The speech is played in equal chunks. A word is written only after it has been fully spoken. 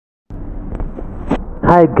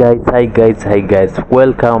Hi guys,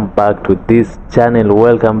 welcome back to this channel,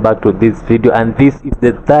 welcome back to this video, and this is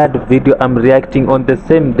the third video I'm reacting on the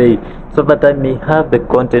same day so that I may have the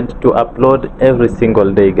content to upload every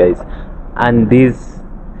single day, guys. And this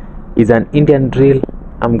is an Indian drill.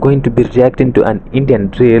 I'm going to be reacting to an Indian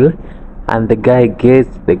drill, and the guy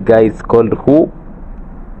is called who?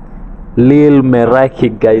 Lil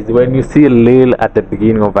Meraki, guys. When you see Lil at the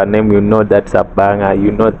beginning of a name, you know that's a banger,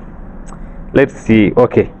 you know. Let's see.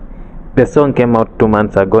 Okay, the song came out 2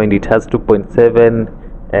 months ago and it has 2.7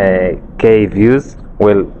 k views.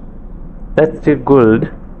 Well, that's still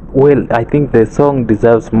good. Well, I think the song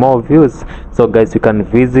deserves more views, so guys, you can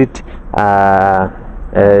visit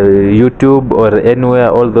YouTube or anywhere,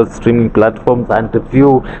 all those streaming platforms, and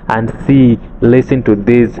view and listen to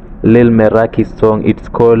this Lil Meraki song. It's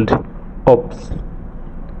called Opps.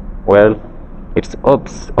 Well, it's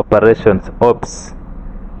Opps, operations, Opps.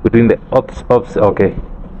 We're doing the Opps. Okay,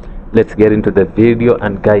 let's get into the video.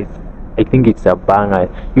 And guys, I think it's a banger.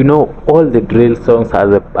 You know, all the drill songs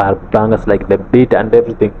are bangers, like the beat and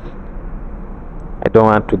everything. I don't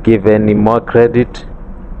want to give any more credit.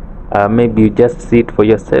 Maybe you just see it for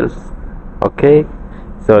yourselves. Okay,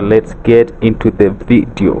 so let's get into the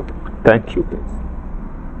video. Thank you, guys.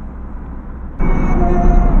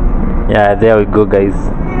 Yeah, there we go, guys.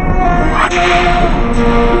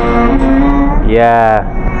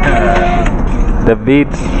 Yeah, the beat.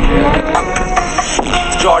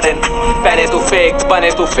 Jordan पहने तू fake बने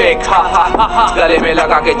तू fake हा हा हा हा गले में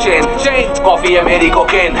लगा के चेन कॉफी है मेरी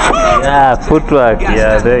कोकेन फुटवर्क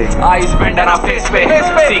आइस पेंडना फेस पे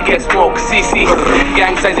सीके स्मोक सीसी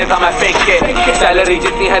गैंग से देता मैं फेंक के सैलरी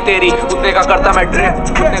जितनी है तेरी उतने का करता मैं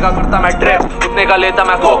ड्रिप उतने का लेता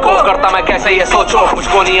मैं कोको करता मैं कैसे ये सोचो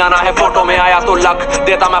मुझको नहीं आना है फोटो में आया तो लक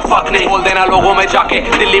देता मैं फक नहीं बोल देना लोगों में जाके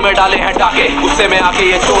दिल्ली में डाले हैं टाके गुस्से में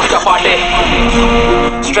आके ये चोट चपाटे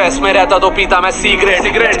स्ट्रेस में रहता तो पीता मैं सिगरेट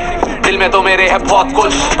दिल में तो मेरे है बहुत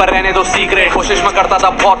कुछ पर रहने दो सीक्रेट कोशिश में करता था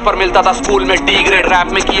बहुत पर मिलता था स्कूल में डी ग्रेड रैप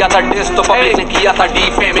में किया था डिस तो पब्लिक ने किया था डी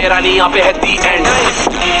फे मेरा नहीं यहाँ पे है दी एंड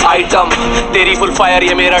आइटम तेरी फुल फायर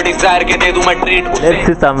ये मेरा डिजायर के दे दूं मैं ट्रीट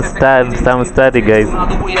उसे some study guys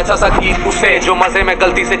कोई अच्छा सा गीत उसे जो मजे में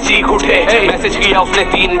गलती से चीख उठे मैसेज किया उसने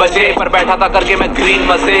 3 बजे पर बैठा था करके मैं ग्रीन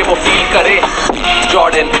मजे वो फील करे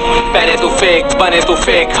जॉर्डन पहने तू फेक बने तू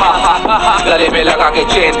फेक हा हा हा गले में लगा के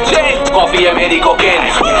चेन कॉफी है मेरी cocaine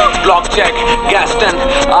block check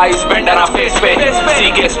Gaston ice बेंडना face पे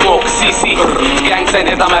सीके स्मोक सीसी गैंग से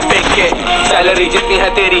नेता मैं फेंक के सैलरी जितनी है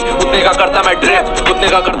तेरी उतने का करता मैं ड्रिप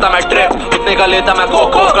उतने का लेता मैं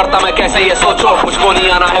कोको करता मैं कैसे ये सोचो मुझको नहीं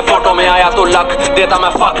आना है फोटो में आया तो लक देता मैं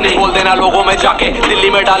फक नहीं बोल देना लोगों में जाके दिल्ली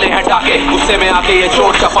में डाले हैं टाके गुस्से में आके ये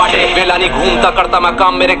चोट चपाटे वेला नहीं घूमता करता मैं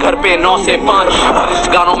काम मेरे घर पे 9 से 5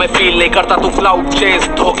 गानों में फील नहीं करता तू क्लाउड चेस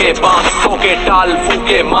धोखे बांस ठोके टाल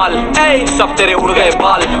फूके माल सब तेरे उड़ गए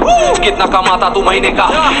बाल कितना कमाता तू महीने का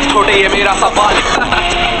छोटे ये मेरा सवाल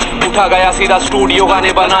उठा गया सीधा स्टूडियो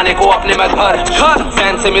गाने बनाने को अपने में घर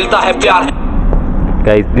फैन से मिलता है प्यार.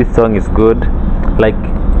 Guys, this song is good. Like,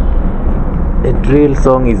 a drill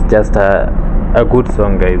song is just a good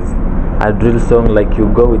song, guys. A drill song, like, you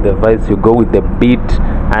go with the vibes, you go with the beat,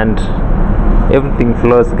 and everything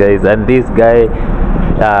flows, guys. And this guy,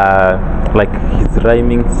 like, his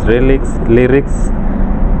rhyming lyrics,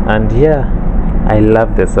 and yeah, I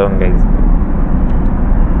love the song, guys.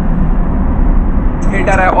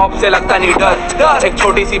 Hater है op से लगता नहीं डर एक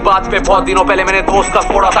छोटी सी बात पे बहुत दिनों पहले मैंने दोस्त का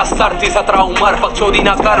फोड़ा था सर थी 17 उम्र बकचोदी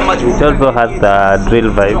ना कर मजबूर also has the drill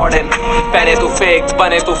vibe. पहने तू फेक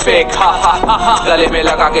बने तू फेक हा हा हा गले में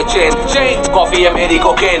लगा के चेन कॉफी है मेरी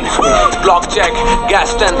cocaine block check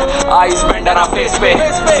Gaston ice बेंडना face पे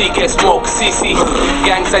सीके स्मोक सीसी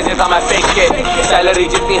गैंग से देता मैं फेंक के सैलरी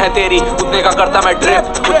जितनी है तेरी उतने का करता मैं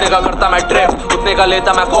ड्रिप उतने का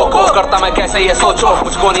लेता मैं कोको करता मैं कैसे ये सोचो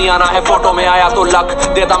मुझको नहीं आना है फोटो में आया तो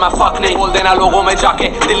देता मैं फक नहीं बोल देना लोगों में जाके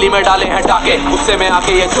दिल्ली में डाले हैं टाके गुस्से में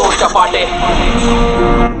आके ये चोट चपाटे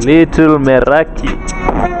Lil Meraki.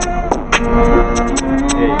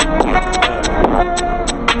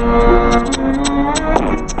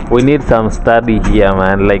 We need some study here,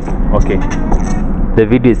 man. Like, okay, the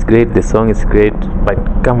video is great, the song is great, but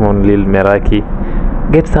come on, Lil Meraki,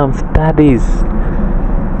 get some studies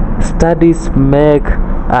make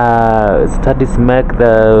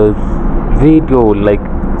the video, like,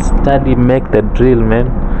 make the drill, man.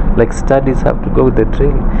 Like, studies have to go with the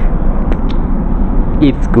drill.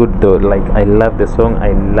 It's good though, like, I love the song,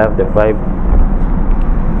 I love the vibe.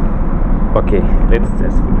 Okay, let's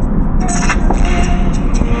just finish this.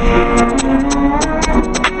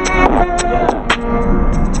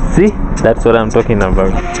 See, that's what I'm talking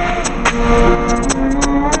about.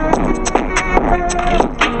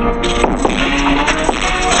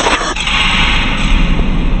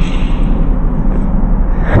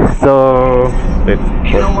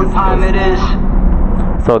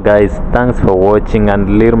 So guys, thanks for watching.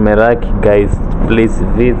 And Lil Meraki, guys, please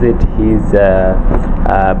visit his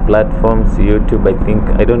platforms, YouTube.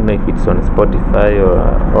 I don't know if it's on Spotify or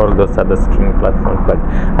all those other streaming platforms, but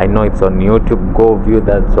I know it's on YouTube. Go view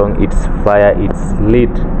that song. It's fire, it's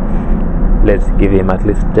lit. Let's give him at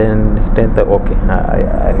least 10 okay.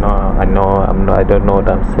 I don't know what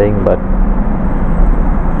I'm saying, but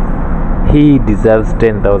he deserves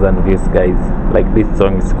 10,000 views, guys. Like, this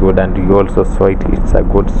song is good, and you also saw it. It's a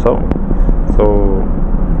good song. So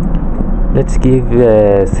let's give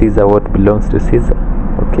Caesar what belongs to Caesar,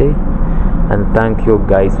 okay? And thank you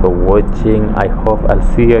guys for watching. I hope I'll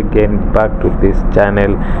see you again back to this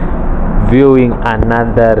channel viewing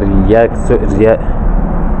another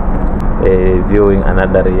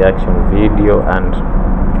reaction video, and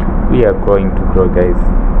we are going to grow, guys.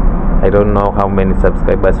 I don't know how many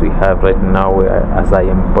subscribers we have right now as I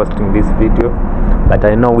am posting this video, but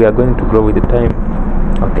I know we are going to grow with the time,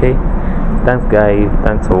 okay? Thanks guys,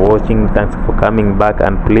 thanks for watching, thanks for coming back,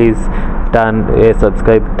 and please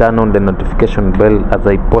subscribe, turn on the notification bell as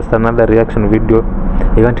I post another reaction video.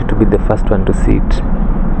 I want you to be the first one to see it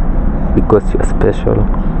because you're special,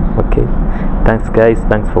 okay? Thanks guys,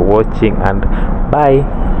 thanks for watching, and bye.